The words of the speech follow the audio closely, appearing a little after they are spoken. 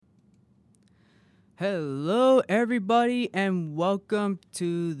Hello, everybody, and welcome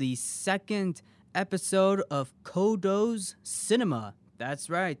to the second episode of Codo's Cinema. That's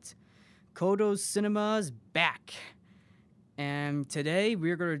right, Codo's Cinema's back. And today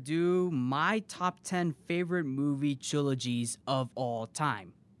we're going to do my top 10 favorite movie trilogies of all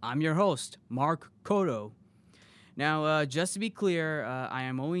time. I'm your host, Mark Codo. Now, just to be clear, I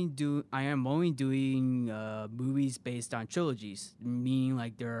am only doing movies based on trilogies, meaning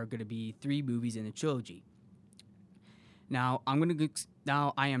like there are going to be 3 movies in a trilogy. Now,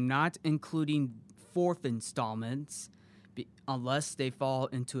 I am not including fourth installments unless they fall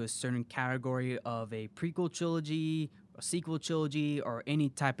into a certain category of a prequel trilogy, a sequel trilogy, or any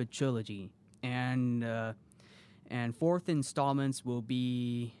type of trilogy. And fourth installments will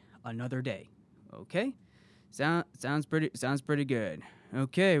be another day. Okay? Sounds pretty good.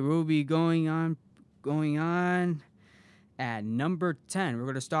 Okay, we'll be going on at number 10. We're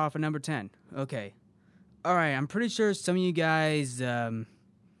going to start off at number 10. Okay. All right, I'm pretty sure some of you guys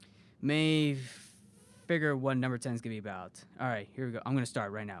may figure what number 10 is going to be about. All right, here we go. I'm going to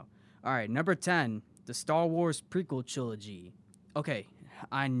start right now. All right, number 10, the Star Wars prequel trilogy. Okay,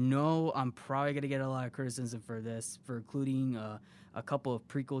 I know I'm probably going to get a lot of criticism for this, for including a couple of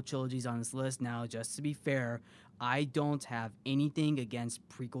prequel trilogies on this list. Now, just to be fair, I don't have anything against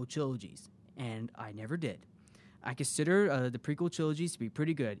prequel trilogies, and I never did. I consider the prequel trilogies to be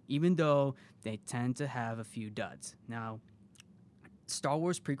pretty good, even though they tend to have a few duds. Now, Star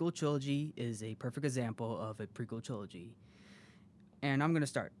Wars prequel trilogy is a perfect example of a prequel trilogy. And I'm going to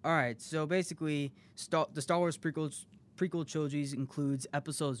start. All right, so basically, the Star Wars prequel trilogies includes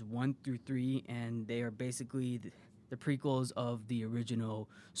episodes 1 through 3, and they are basically the prequels of the original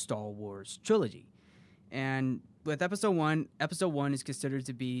Star Wars trilogy. And with episode 1 is considered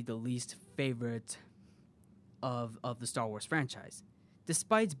to be the least favorite of the Star Wars franchise.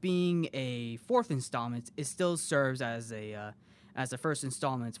 Despite being a fourth installment, it still serves as the first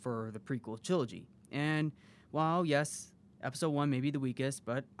installment for the prequel trilogy. And while yes, episode 1 may be the weakest,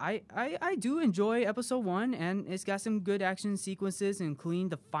 but I do enjoy episode 1, and it's got some good action sequences, including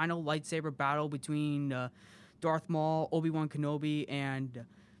the final lightsaber battle between Darth Maul, Obi-Wan Kenobi, and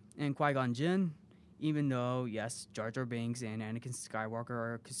Qui-Gon Jinn. Even though, yes, Jar Jar Binks and Anakin Skywalker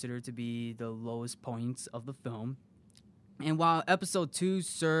are considered to be the lowest points of the film. And while episode 2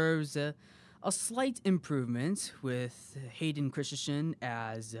 serves a slight improvement with Hayden Christensen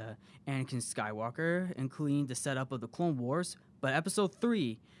as Anakin Skywalker, including the setup of the Clone Wars, but episode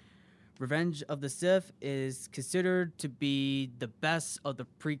 3, Revenge of the Sith, is considered to be the best of the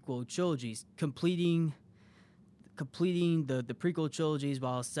prequel trilogies, completing the prequel trilogies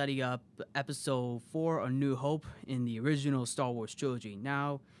while setting up episode 4, A New Hope, in the original Star Wars trilogy.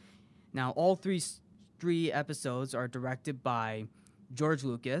 Now all three episodes are directed by George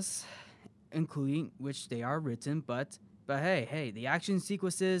Lucas, including which they are written, but hey, the action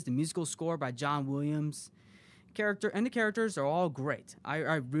sequences, the musical score by John Williams, the characters are all great. I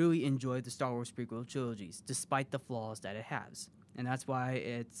really enjoyed the Star Wars prequel trilogies, despite the flaws that it has. And that's why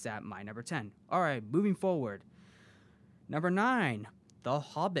it's at my number 10. All right, moving forward. Number 9, The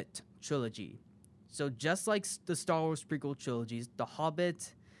Hobbit trilogy. So just like the Star Wars prequel trilogies, the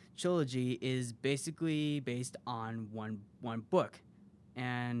Hobbit trilogy is basically based on one book.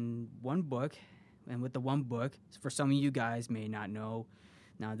 And with the one book, for some of you guys may not know,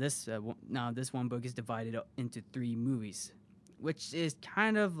 now this one book is divided up into 3 movies, which is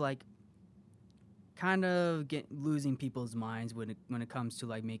kind of losing people's minds when it comes to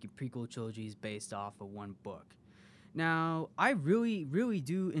like making prequel trilogies based off of one book. Now, I really, really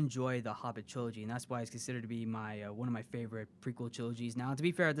do enjoy the Hobbit trilogy, and that's why it's considered to be my one of my favorite prequel trilogies. Now, to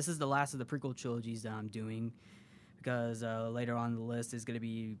be fair, this is the last of the prequel trilogies that I'm doing, because later on the list is going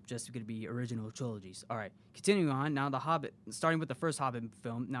to be original trilogies. All right, continuing on. Now, The Hobbit, starting with the first Hobbit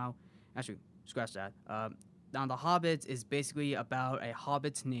film. Now, actually, scratch that. Now, The Hobbit is basically about a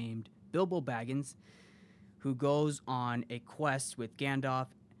hobbit named Bilbo Baggins, who goes on a quest with Gandalf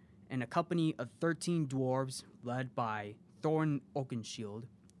and a company of 13 dwarves led by Thorin Oakenshield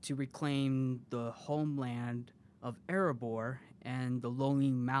to reclaim the homeland of Erebor and the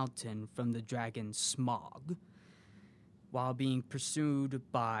Lonely Mountain from the dragon Smaug, while being pursued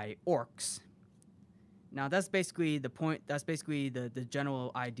by orcs. Now, that's basically the point. That's basically the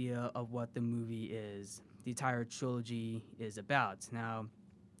general idea of what the movie is. The entire trilogy is about. Now,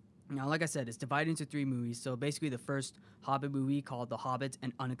 like I said, it's divided into 3 movies. So basically, the first Hobbit movie, called The Hobbit: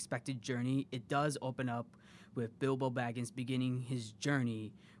 An Unexpected Journey, it does open up with Bilbo Baggins beginning his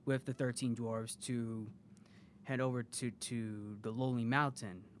journey with the 13 dwarves to head over to the Lonely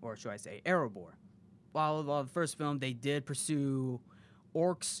Mountain, or should I say Erebor. While the first film, they did pursue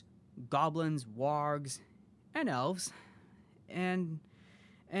orcs goblins, wargs, and elves, and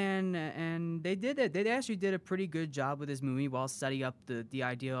they actually did a pretty good job with this movie while setting up the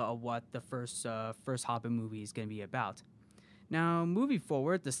idea of what the first Hobbit movie is going to be about. Now, moving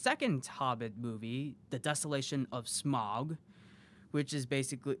forward, the second Hobbit movie, The Desolation of Smaug, which is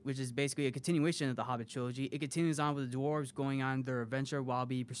basically a continuation of the Hobbit trilogy. It continues on with the dwarves going on their adventure while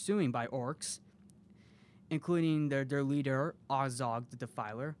being pursued by orcs, including their leader Ozog the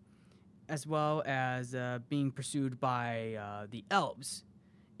Defiler, as well as being pursued by the elves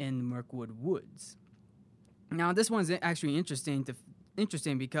in the Mirkwood Woods. Now, this one's actually interesting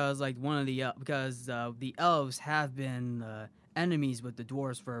because the elves have been enemies with the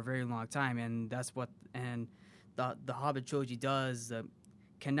dwarves for a very long time, and the Hobbit trilogy does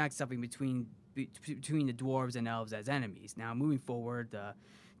connect something between the dwarves and elves as enemies. Now, moving forward,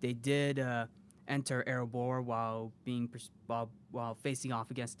 they did enter Erebor while facing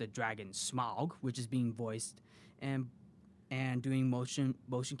off against the dragon Smaug, which is being voiced and doing motion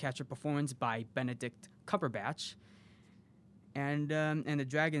capture performance by Benedict Cumberbatch. And the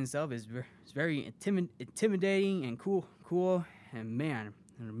dragon itself is very intimidating and cool, and man,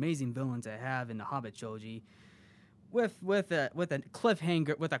 an amazing villain to have in the Hobbit trilogy. With a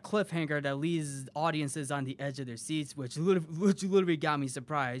cliffhanger that leaves audiences on the edge of their seats, which literally got me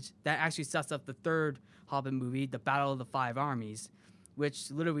surprised. That actually sets up the third Hobbit movie, The Battle of the Five Armies, which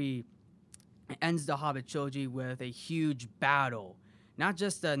literally ends the Hobbit trilogy with a huge battle. Not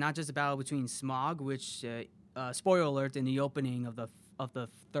just a battle between Smaug, which spoiler alert, in the opening of the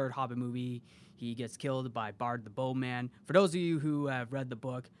third Hobbit movie, he gets killed by Bard the Bowman. For those of you who have read the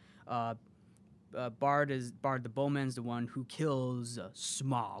book, Bard the Bowman's the one who kills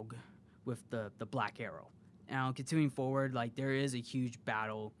Smaug with the black arrow. Now, continuing forward, there is a huge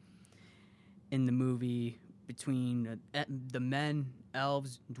battle in the movie between the men,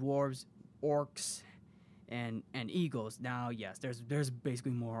 elves, dwarves, orcs, and eagles. Now, yes, there's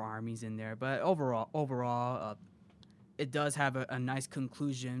basically more armies in there, but overall, it does have a nice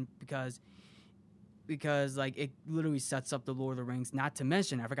conclusion because it literally sets up the Lord of the Rings. Not to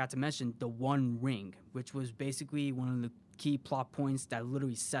mention, I forgot to mention the One Ring, which was basically one of the key plot points that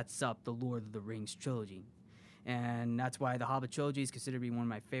literally sets up the Lord of the Rings trilogy. And that's why the Hobbit trilogy is considered to be one of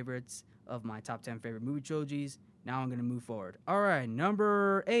my favorites of my top 10 favorite movie trilogies. Now I'm going to move forward. All right,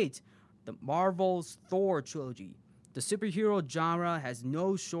 number 8, the Marvel's Thor trilogy. The superhero genre has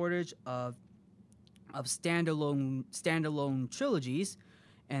no shortage of standalone trilogies,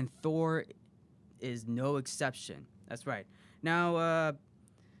 and Thor is no exception. That's right. Now,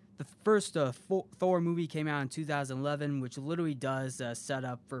 the first Thor movie came out in 2011, which literally does set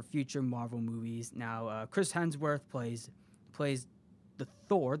up for future Marvel movies. Now, Chris Hemsworth plays the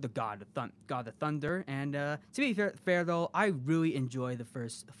Thor, the god of thunder. And to be fair though, I really enjoy the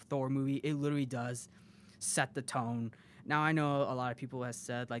first Thor movie. It literally does set the tone. Now, I know a lot of people have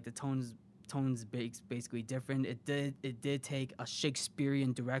said the tone's basically different. It did take a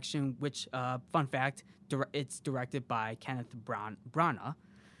Shakespearean direction, which fun fact, it's directed by Kenneth Branagh,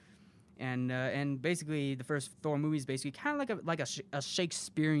 and basically the first Thor movie is basically kind of like a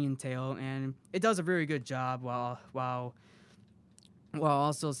Shakespearean tale, and it does a very good job while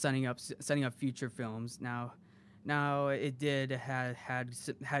also setting up future films. Now it did had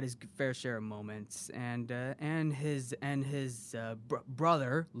his fair share of moments, and his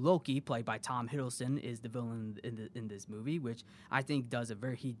brother Loki, played by Tom Hiddleston, is the villain in this movie, which I think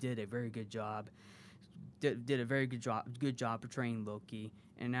he did a very good job. Did a very good job portraying Loki,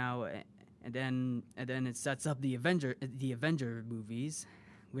 and then it sets up the Avenger movies,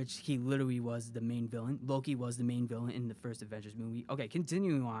 which he literally was the main villain. Loki was the main villain in the first Avengers movie. Okay,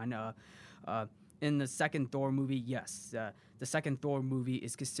 continuing on. In the second Thor movie, yes, the second Thor movie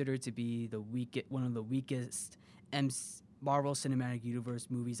is considered to be one of the weakest Marvel Cinematic Universe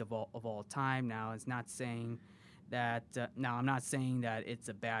movies of all time. Now, it's not saying that. Now, I'm not saying that it's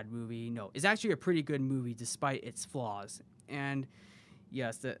a bad movie. No, it's actually a pretty good movie despite its flaws. And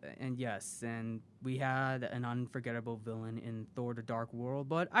yes, and we had an unforgettable villain in Thor: The Dark World.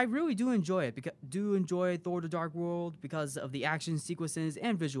 But I really do enjoy it. Enjoy Thor: The Dark World because of the action sequences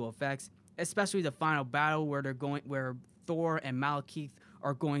and visual effects. Especially the final battle where Thor and Malekith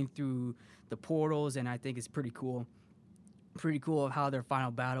are going through the portals, and I think it's pretty cool. Pretty cool of how their final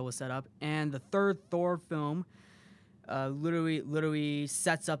battle was set up. And the third Thor film literally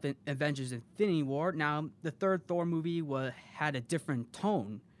sets up Avengers Infinity War. Now, the third Thor movie had a different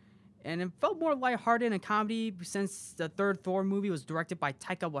tone, and it felt more lighthearted and comedy since the third Thor movie was directed by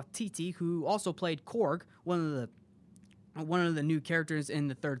Taika Waititi, who also played Korg, one of the new characters in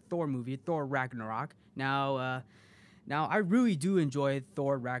the third Thor movie, Thor Ragnarok. Now, Now, I really do enjoy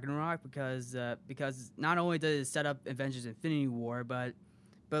Thor Ragnarok because not only does it set up Avengers Infinity War, but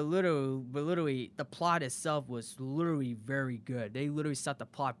literally the plot itself was literally very good. They literally set the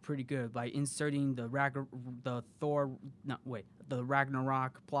plot pretty good by inserting the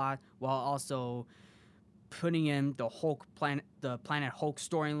Ragnarok plot, while also putting in the planet Hulk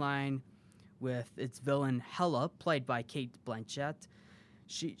storyline with its villain Hela, played by Kate Blanchett.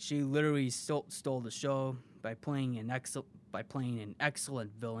 She literally stole the show by playing an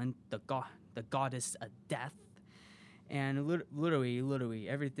excellent villain, the goddess of death. And literally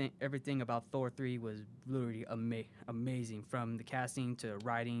everything about Thor 3 was literally amazing, from the casting to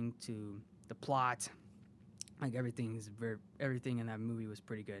writing to the plot. Like everything in that movie was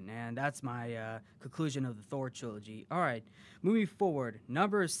pretty good. And that's my conclusion of the Thor trilogy. All right, moving forward,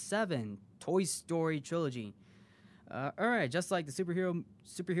 number 7, Toy Story trilogy. All right, just like the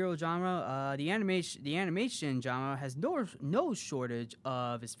superhero genre, the animation genre has no shortage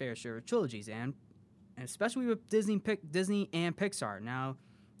of its fair share of trilogies, and especially with Disney and Pixar. Now,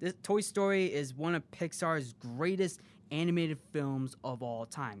 this Toy Story is one of Pixar's greatest animated films of all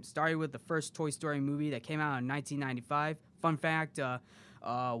time. Started with the first Toy Story movie that came out in 1995. Fun fact: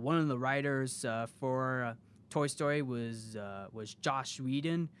 one of the writers for Toy Story was Josh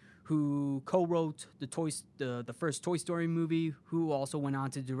Whedon, who co-wrote the first Toy Story movie, who also went on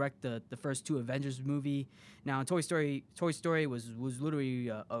to direct the first 2 Avengers movie. Now, Toy Story was literally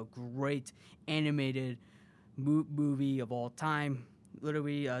a great animated movie of all time.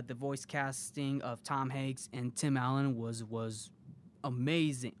 Literally, the voice casting of Tom Hanks and Tim Allen was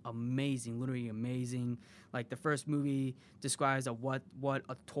amazing, literally amazing. Like, the first movie describes what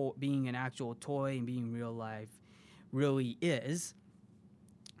being an actual toy and being real life really is.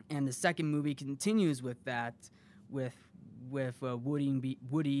 And the second movie continues with that, with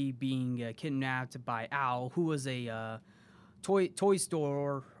Woody being kidnapped by Al, who was a toy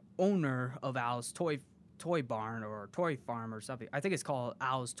store owner of Al's toy barn or toy farm or something. I think it's called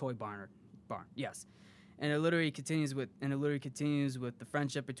Al's Toy Barn. Yes. And it literally continues with the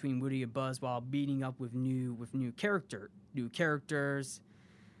friendship between Woody and Buzz, while meeting up with new characters.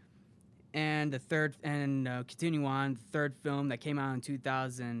 And continue on, the third film that came out in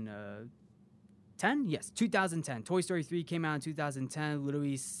 2010. Yes, 2010. Toy Story 3 came out in 2010,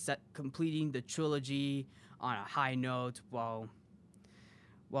 literally completing the trilogy on a high note, while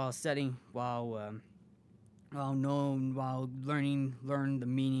learning the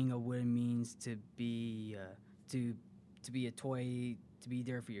meaning of what it means to be a toy, to be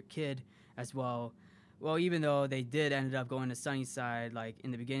there for your kid as well. Well, even though they did ended up going to Sunnyside, like, in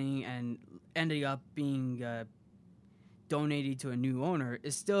the beginning, and ended up being donated to a new owner,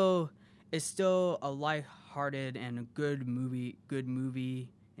 it's still a lighthearted and a good movie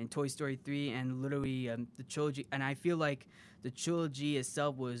in Toy Story 3, and literally the trilogy. And I feel like the trilogy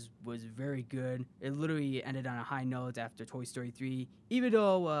itself was very good. It literally ended on a high note after Toy Story 3, even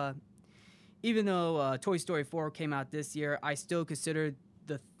though Toy Story 4 came out this year. I still consider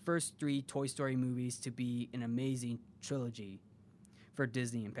the first 3 Toy Story movies to be an amazing trilogy for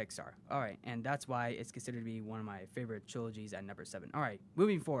Disney and Pixar. All right, and that's why it's considered to be one of my favorite trilogies at number 7. All right,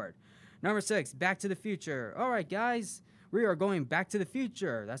 moving forward. Number 6, Back to the Future. All right, guys, we are going Back to the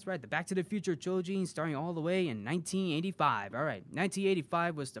Future. That's right, the Back to the Future trilogy, starting all the way in 1985. All right,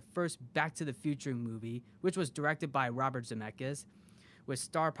 1985 was the first Back to the Future movie, which was directed by Robert Zemeckis, with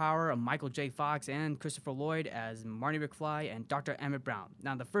star power of Michael J. Fox and Christopher Lloyd as Marty McFly and Dr. Emmett Brown.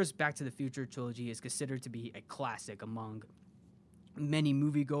 Now, the first Back to the Future trilogy is considered to be a classic among many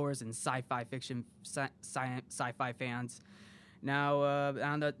moviegoers and sci-fi fans. Now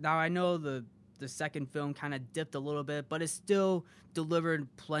I know the second film kind of dipped a little bit, but it still delivered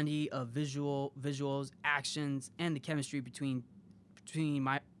plenty of visuals, actions, and the chemistry between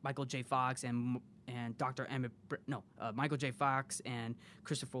Michael J. Fox and Dr. Michael J. Fox and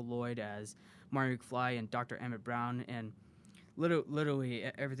Christopher Lloyd as Marty McFly and Dr. Emmett Brown, and literally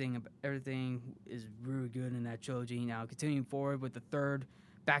everything is really good in that trilogy. Now, continuing forward with the third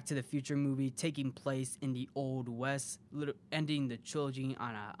Back to the Future movie, taking place in the Old West, ending the trilogy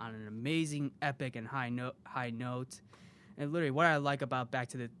on an amazing, epic, and high note. And literally, what I like about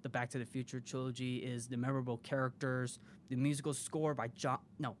the Back to the Future trilogy is the memorable characters, the musical score by the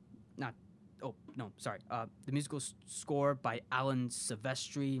musical score by Alan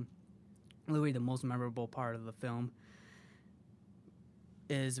Silvestri. Literally, the most memorable part of the film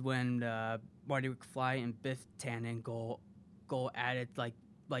is when Marty McFly and Biff Tannen go at it, like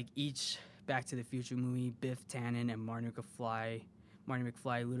each Back to the Future movie. Biff Tannen and Marty McFly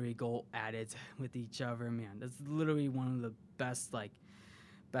literally go at it with each other. Man, that's literally one of the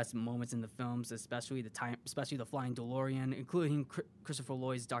best moments in the films, especially the flying DeLorean, including Christopher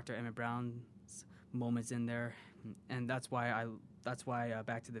Lloyd's Dr. Emmett Brown's moments in there, and that's why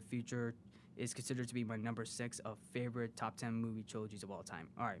Back to the Future is considered to be my number 6 of favorite top 10 movie trilogies of all time.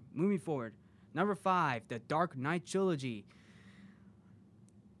 All right, moving forward. Number 5, The Dark Knight Trilogy.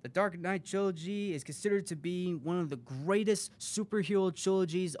 The Dark Knight Trilogy is considered to be one of the greatest superhero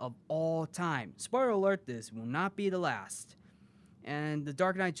trilogies of all time. Spoiler alert, this will not be the last. And the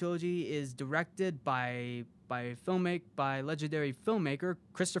Dark Knight Trilogy is directed by legendary filmmaker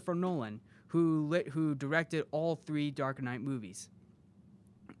Christopher Nolan, who directed all 3 Dark Knight movies.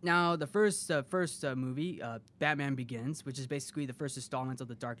 Now, the first movie, Batman Begins, which is basically the first installment of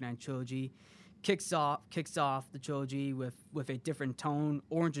the Dark Knight Trilogy, kicks off the trilogy with a different tone,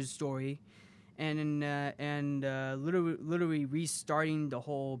 origin story, and literally restarting the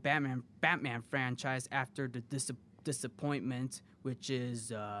whole Batman franchise after the disappointment, which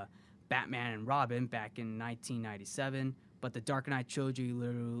is Batman and Robin back in 1997. But the Dark Knight Trilogy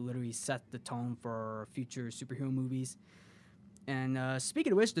literally set the tone for future superhero movies. And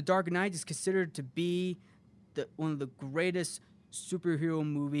speaking of which, The Dark Knight is considered to be one of the greatest superhero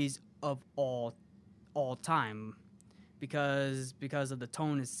movies of all time, because of the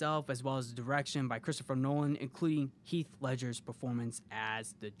tone itself, as well as the direction by Christopher Nolan, including Heath Ledger's performance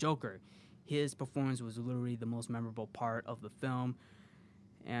as the Joker. His performance was literally the most memorable part of the film,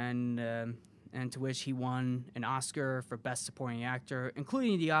 and to which he won an Oscar for Best Supporting Actor,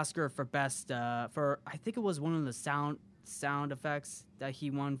 including the Oscar for Best for, I think it was one of the sound effects that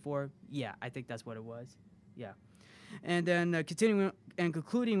he won for. Yeah, I think that's what it was. Yeah. And then continuing and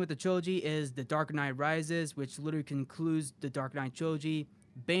concluding with the trilogy is The Dark Knight Rises, which literally concludes the Dark Knight Trilogy.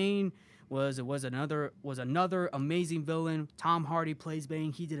 Bane was another amazing villain. Tom Hardy plays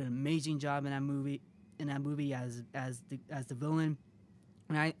Bane. He did an amazing job in that movie as the villain.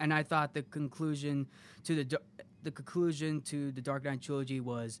 And I thought the conclusion to the Dark Knight Trilogy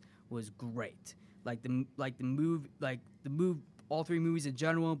was great. All 3 movies in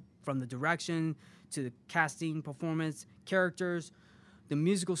general, from the direction to the casting, performance, characters, the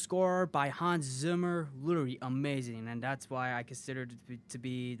musical score by Hans Zimmer, literally amazing, and that's why I considered it to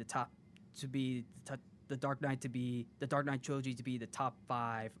be the Dark Knight Trilogy to be the top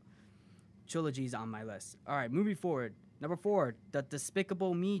 5 trilogies on my list. All right, moving forward. Number 4, the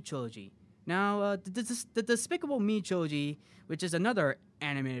Despicable Me Trilogy. Now, the Despicable Me Trilogy, which is another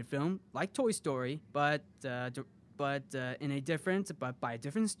animated film like Toy Story, but by a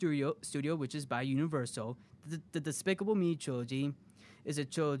different studio, which is by Universal. The Despicable Me Trilogy is a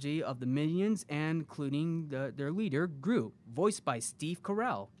trilogy of the Minions, and including their leader, Gru, voiced by Steve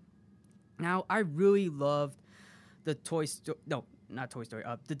Carell. Now, I really loved the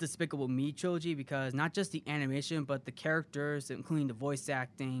Despicable Me trilogy, because not just the animation, but the characters, including the voice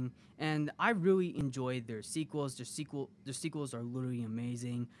acting, and I really enjoyed their sequels. Their sequels are literally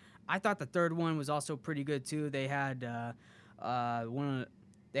amazing. I thought the third one was also pretty good too. They had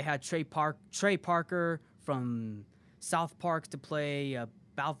Trey Parker from South Park to play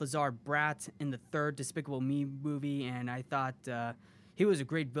Balthazar Brat in the third Despicable Me movie, and I thought he was a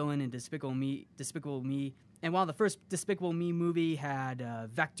great villain in Despicable Me. And while the first Despicable Me movie had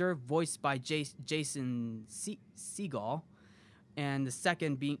Vector, voiced by Jason Segel, and the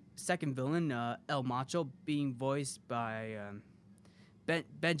second villain, El Macho, being voiced by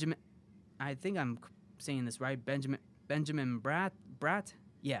Benjamin. I think I'm saying this right. Benjamin Brat.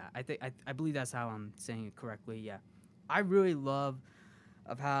 Yeah, I believe that's how I'm saying it correctly. Yeah, I really love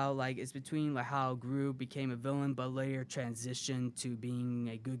of how it's between how Gru became a villain, but later transitioned to being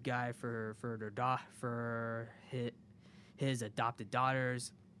a good guy for his adopted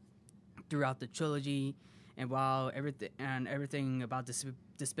daughters throughout the trilogy. And while everything about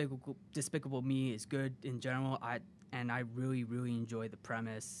Despicable Me is good in general, I really enjoy the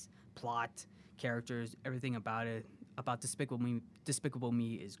premise, plot, characters, everything about it. About Despicable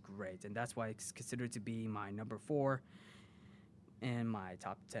Me is great, and that's why it's considered to be my number 4 in my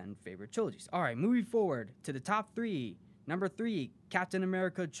top 10 favorite trilogies. All right, moving forward to the top 3. Number 3, Captain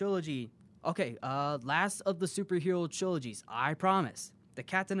America trilogy. Okay, last of the superhero trilogies. I promise. The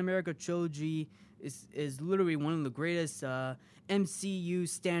Captain America trilogy is literally one of the greatest MCU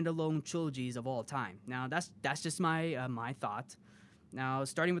standalone trilogies of all time. Now, that's just my thought. Now,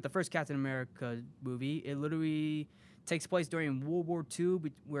 starting with the first Captain America movie, it literally takes place during World War II,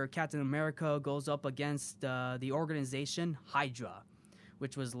 where Captain America goes up against the organization Hydra,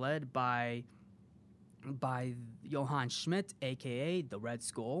 which was led by Johann Schmidt, aka the Red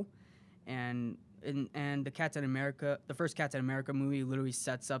Skull, and the first Captain America movie literally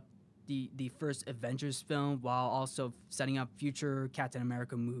sets up the first Avengers film while also setting up future Captain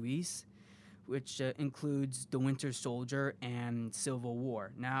America movies, which includes The Winter Soldier and Civil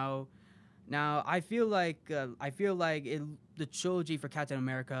War. Now I feel like the trilogy for Captain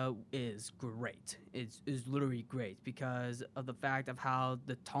America is great. It's literally great because of the fact of how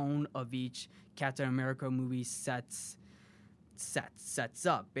the tone of each Captain America movie sets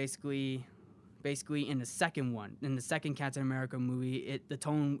up. Basically in the second Captain America movie, the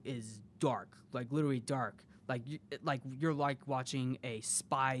tone is dark, like literally dark. Like you're like watching a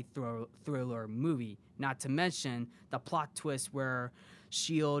spy thriller movie. Not to mention the plot twist where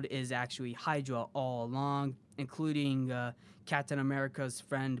Shield is actually Hydra all along, including Captain America's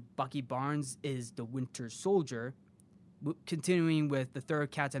friend Bucky Barnes is the Winter Soldier. Continuing with the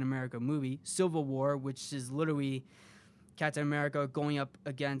third Captain America movie, Civil War, which is literally Captain America going up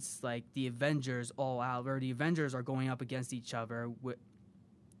against like the Avengers all out, where the Avengers are going up against each other.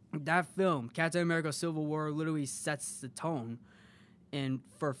 That film, Captain America Civil War, literally sets the tone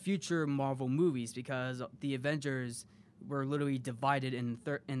for future Marvel movies because the Avengers were literally divided in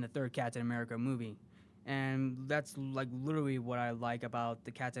the third Captain America movie. And that's like literally what I like about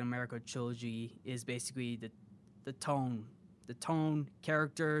the Captain America trilogy is basically the tone,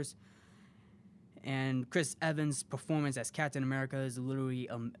 characters, and Chris Evans' performance as Captain America is literally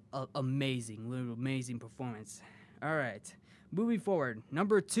amazing performance. All right, moving forward,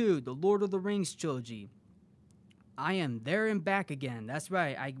 number 2, the Lord of the Rings trilogy. I am there and back again. That's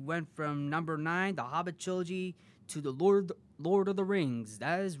right. I went from number 9, the Hobbit trilogy, to the Lord of the Rings.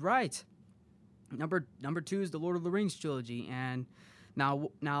 That is right. Number 2 is the Lord of the Rings trilogy, and now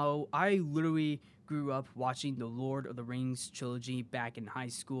I literally grew up watching the Lord of the Rings trilogy back in high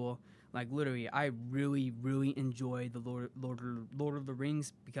school. Like literally, I really enjoyed the Lord of the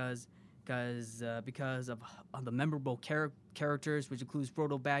Rings because of the memorable characters, which includes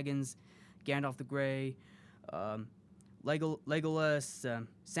Frodo Baggins, Gandalf the Grey, Legolas,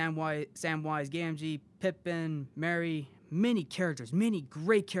 Samwise Gamgee, Pippin, Merry, many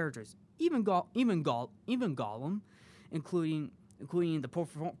great characters, even Gollum, including the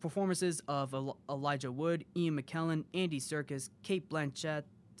performances of Elijah Wood, Ian McKellen, Andy Serkis, Kate Blanchett,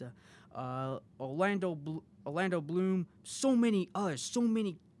 Orlando Bloom, so many others, so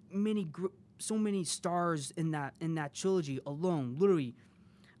many stars in that trilogy alone. Literally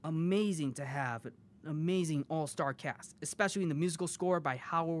amazing to have an amazing all-star cast, especially in the musical score by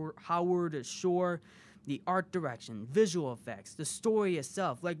Howard Shore, the art direction, visual effects, the story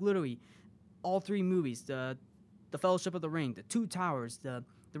itself. Like literally all 3 movies, the Fellowship of the Ring, the Two Towers, the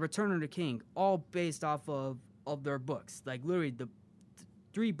Return of the King, all based off of their books. Like literally the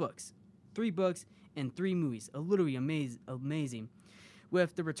 3 books and 3 movies. Literally amazing.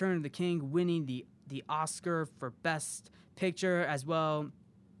 With the Return of the King winning the Oscar for Best Picture, as well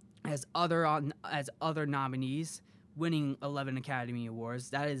as other nominees, winning 11 Academy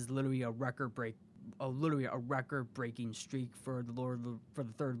Awards. That is literally a record-breaking streak for the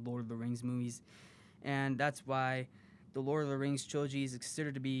third Lord of the Rings movies, and that's why the Lord of the Rings trilogy is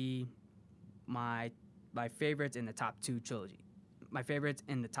considered to be my favorite in the top 2 trilogy. My favorites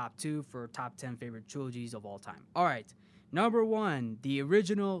in the top 2 for top 10 favorite trilogies of all time. All right, number 1, the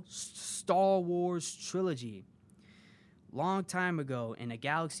original Star Wars trilogy. Long time ago, in a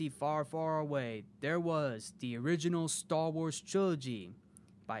galaxy far, far away, there was the original Star Wars trilogy.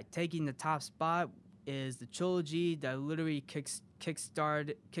 By taking the top spot is the trilogy that literally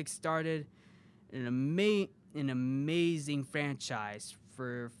kickstarted an amazing franchise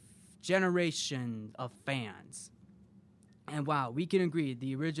for generation of fans. And wow, we can agree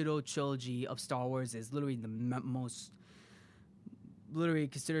the original trilogy of Star Wars is literally literally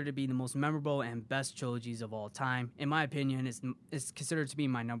considered to be the most memorable and best trilogies of all time. In my opinion, it's considered to be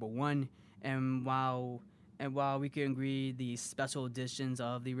my number 1. And while we can agree the special editions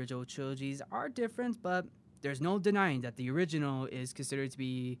of the original trilogies are different, but there's no denying that the original is considered to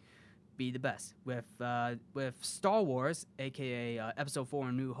be the best. With Star Wars, aka Episode 4: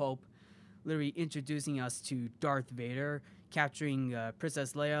 A New Hope, literally introducing us to Darth Vader, capturing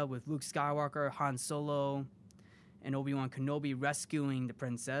Princess Leia with Luke Skywalker, Han Solo, and Obi-Wan Kenobi rescuing the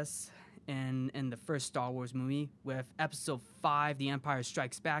princess in the first Star Wars movie, with Episode 5, The Empire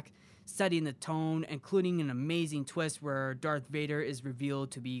Strikes Back, setting the tone, including an amazing twist where Darth Vader is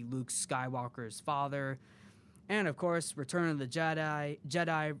revealed to be Luke Skywalker's father, and of course, Return of the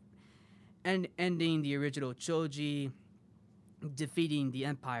Jedi, and ending the original trilogy, defeating the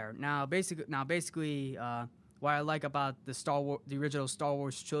Empire. Now, basically, what I like about the original Star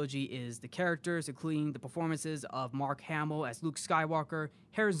Wars trilogy is the characters, including the performances of Mark Hamill as Luke Skywalker,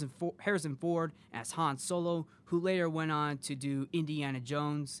 Harrison Ford as Han Solo, who later went on to do Indiana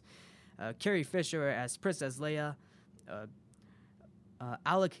Jones, Carrie Fisher as Princess Leia,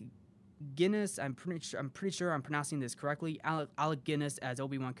 Alec Guinness. I'm pretty sure I'm pronouncing this correctly. Alec Guinness as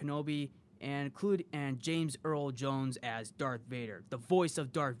Obi-Wan Kenobi, and James Earl Jones as Darth Vader, the voice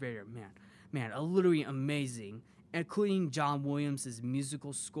of Darth Vader. Man, literally amazing. Including John Williams'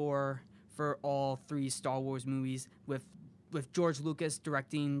 musical score for all 3 Star Wars movies, with George Lucas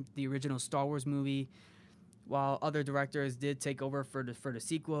directing the original Star Wars movie, while other directors did take over for the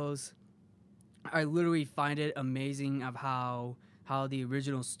sequels. I literally find it amazing of how the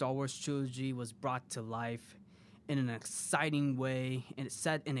original Star Wars trilogy was brought to life in an exciting way, and it's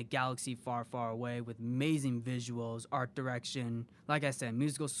set in a galaxy far, far away with amazing visuals, art direction, like I said,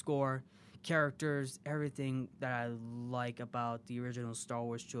 musical score, characters, everything that I like about the original Star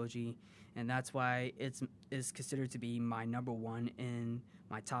Wars trilogy, and that's why it's considered to be my number 1 in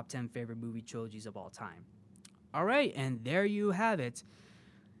my top 10 favorite movie trilogies of all time. All right, and there you have it.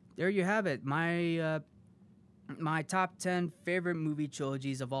 My top 10 favorite movie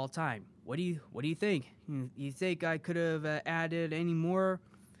trilogies of all time. What do you think? You think I could have added any more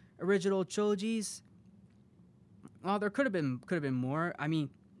original trilogies? Well, there could have been more. I mean,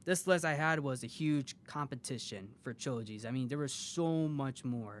 this list I had was a huge competition for trilogies. I mean, there was so much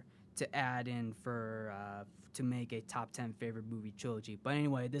more to add in for to make a top 10 favorite movie trilogy. But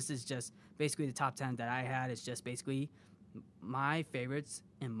anyway, this is just basically the top 10 that I had. It's just basically my favorites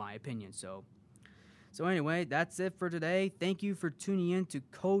in my opinion. So anyway, that's it for today. Thank you for tuning in to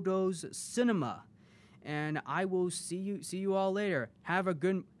Codo's Cinema, and I will see you all later. Have a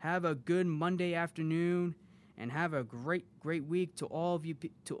good Monday afternoon, and have a great week to all of you,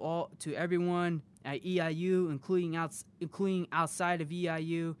 to everyone at EIU, including outside of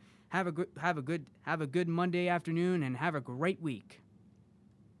EIU. Have a good Monday afternoon, and have a great week.